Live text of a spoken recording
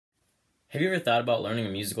Have you ever thought about learning a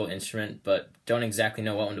musical instrument but don't exactly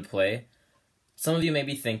know what one to play? Some of you may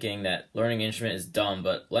be thinking that learning an instrument is dumb,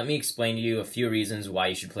 but let me explain to you a few reasons why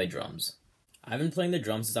you should play drums. I've been playing the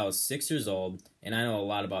drums since I was 6 years old, and I know a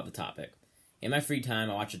lot about the topic. In my free time,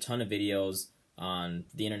 I watch a ton of videos on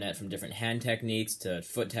the internet from different hand techniques to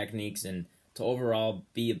foot techniques and to overall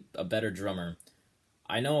be a better drummer.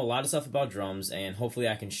 I know a lot of stuff about drums, and hopefully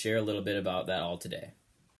I can share a little bit about that all today.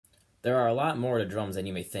 There are a lot more to drums than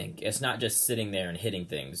you may think. It's not just sitting there and hitting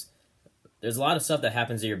things. There's a lot of stuff that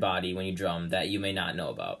happens to your body when you drum that you may not know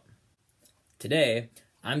about. Today,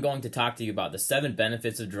 I'm going to talk to you about the 7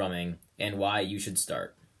 benefits of drumming and why you should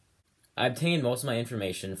start. I obtained most of my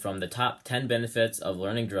information from the top 10 benefits of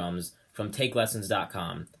learning drums from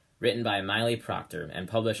TakeLessons.com, written by Miley Proctor and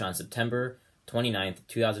published on September 29th,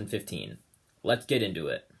 2015. Let's get into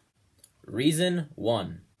it. Reason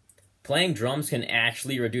 1. Playing drums can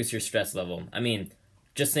actually reduce your stress level. I mean,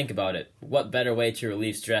 just think about it. What better way to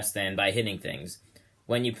relieve stress than by hitting things?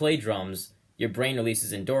 When you play drums, your brain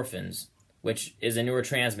releases endorphins, which is a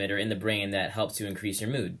neurotransmitter in the brain that helps you increase your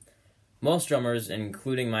mood. Most drummers,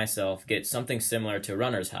 including myself, get something similar to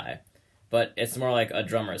runner's high, but it's more like a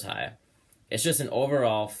drummer's high. It's just an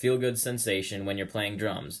overall feel-good sensation when you're playing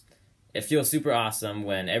drums. It feels super awesome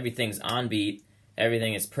when everything's on beat,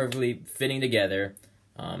 everything is perfectly fitting together,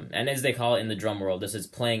 and as they call it in the drum world, this is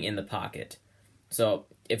playing in the pocket. So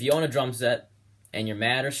if you own a drum set and you're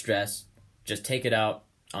mad or stressed, just take it out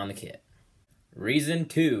on the kit. Reason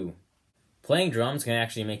 2. Playing drums can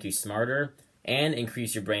actually make you smarter and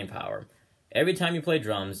increase your brain power. Every time you play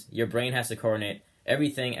drums, your brain has to coordinate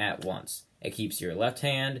everything at once. It keeps your left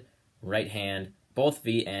hand, right hand, both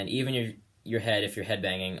feet, and even your head if you're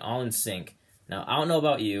headbanging all in sync. Now, I don't know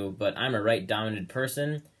about you, but I'm a right-dominant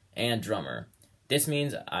person and drummer. This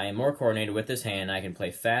means I am more coordinated with this hand, I can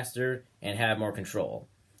play faster and have more control.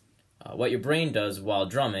 What your brain does while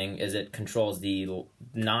drumming is it controls the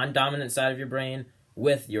non-dominant side of your brain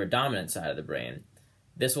with your dominant side of the brain.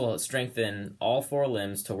 This will strengthen all 4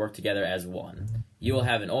 limbs to work together as one. You will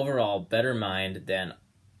have an overall better mind than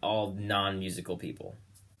all non-musical people.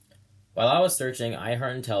 While I was searching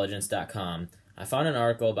iHeartIntelligence.com, I found an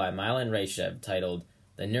article by Milan Rayshev titled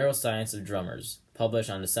The Neuroscience of Drummers,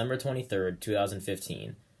 published on December 23,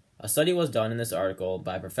 2015. A study was done in this article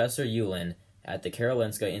by Professor Uhlin at the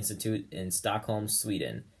Karolinska Institute in Stockholm,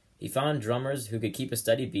 Sweden. He found drummers who could keep a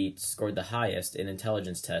steady beat scored the highest in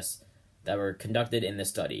intelligence tests that were conducted in this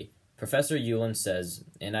study. Professor Uhlin says,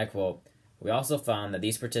 and I quote, "We also found that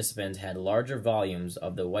these participants had larger volumes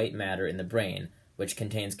of the white matter in the brain, which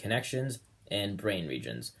contains connections and brain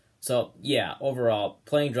regions." So, yeah, overall,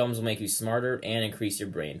 playing drums will make you smarter and increase your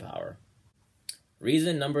brain power.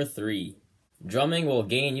 Reason number 3. Drumming will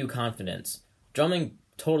gain you confidence. Drumming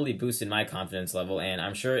totally boosted my confidence level, and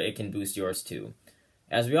I'm sure it can boost yours too.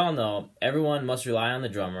 As we all know, everyone must rely on the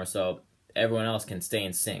drummer so everyone else can stay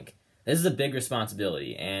in sync. This is a big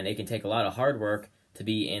responsibility, and it can take a lot of hard work to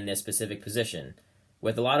be in this specific position.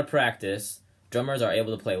 With a lot of practice, drummers are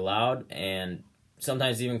able to play loud and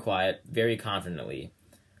sometimes even quiet very confidently.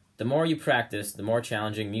 The more you practice, the more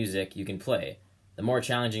challenging music you can play. The more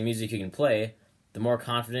challenging music you can play, the more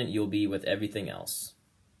confident you'll be with everything else.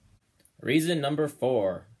 Reason number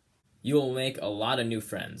 4. You will make a lot of new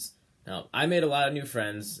friends. Now, I made a lot of new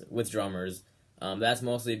friends with drummers. That's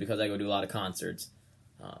mostly because I go do a lot of concerts.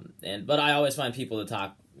 But I always find people to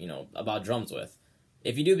talk, about drums with.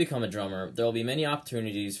 If you do become a drummer, there will be many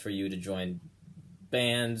opportunities for you to join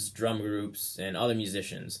bands, drum groups, and other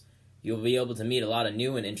musicians. You'll be able to meet a lot of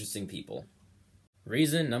new and interesting people.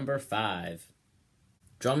 Reason number 5.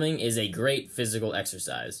 Drumming is a great physical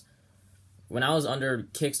exercise. When I was under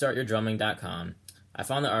KickstartYourDrumming.com, I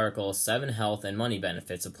found the article 7 Health and Money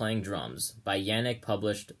Benefits of Playing Drums by Yannick,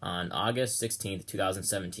 published on August 16,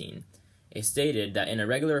 2017. It stated that in a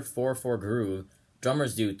regular 4/4 groove,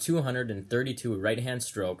 drummers do 232 right-hand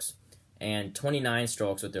strokes and 29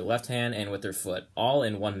 strokes with their left hand and with their foot, all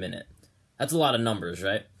in 1 minute. That's a lot of numbers,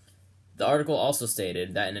 right? The article also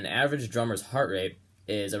stated that an average drummer's heart rate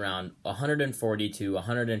is around 140 to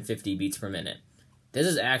 150 beats per minute. This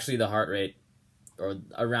is actually the heart rate, or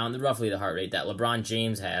around roughly the heart rate that LeBron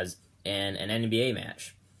James has in an NBA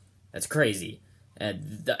match. That's crazy.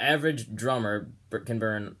 The average drummer can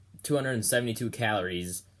burn 272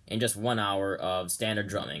 calories in just 1 hour of standard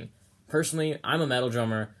drumming. Personally, I'm a metal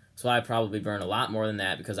drummer, so I probably burn a lot more than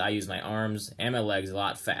that because I use my arms and my legs a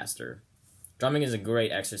lot faster. Drumming is a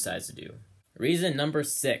great exercise to do. Reason number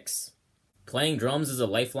 6. Playing drums is a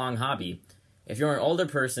lifelong hobby. If you're an older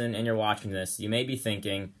person and you're watching this, you may be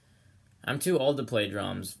thinking, I'm too old to play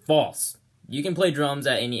drums. False. You can play drums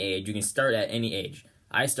at any age. You can start at any age.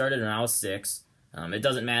 I started when I was 6. It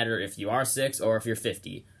doesn't matter if you are 6 or if you're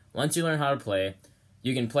 50. Once you learn how to play,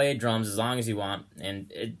 you can play drums as long as you want,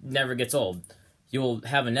 and it never gets old. You'll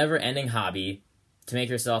have a never-ending hobby to make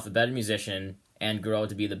yourself a better musician and grow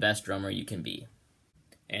to be the best drummer you can be.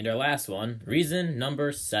 And our last one, reason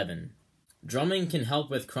number 7. Drumming can help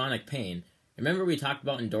with chronic pain. Remember we talked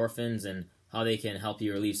about endorphins and how they can help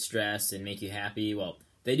you relieve stress and make you happy? Well,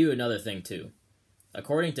 they do another thing too.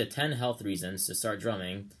 According to 10 health reasons to start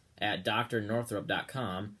drumming at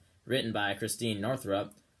drnorthrup.com, written by Christine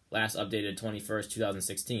Northrup, last updated 21st,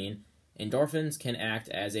 2016, endorphins can act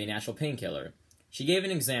as a natural painkiller. She gave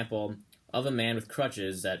an example of a man with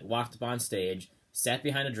crutches that walked up on stage, sat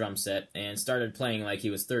behind a drum set, and started playing like he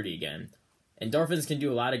was 30 again. Endorphins can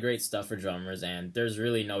do a lot of great stuff for drummers, and there's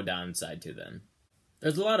really no downside to them.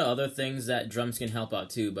 There's a lot of other things that drums can help out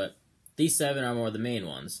too, but these 7 are more the main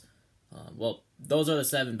ones. Those are the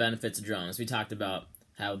 7 benefits of drums. We talked about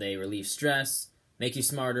how they relieve stress, make you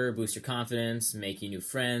smarter, boost your confidence, make you new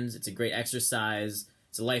friends. It's a great exercise,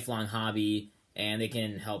 it's a lifelong hobby, and they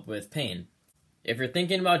can help with pain. If you're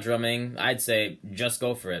thinking about drumming, I'd say just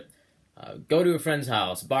go for it. Go to a friend's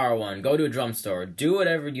house, borrow one, go to a drum store, do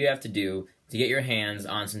whatever you have to do to get your hands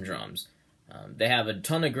on some drums. They have a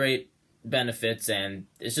ton of great benefits, and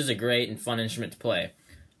it's just a great and fun instrument to play.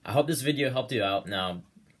 I hope this video helped you out. Now,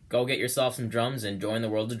 go get yourself some drums and join the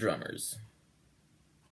world of drummers.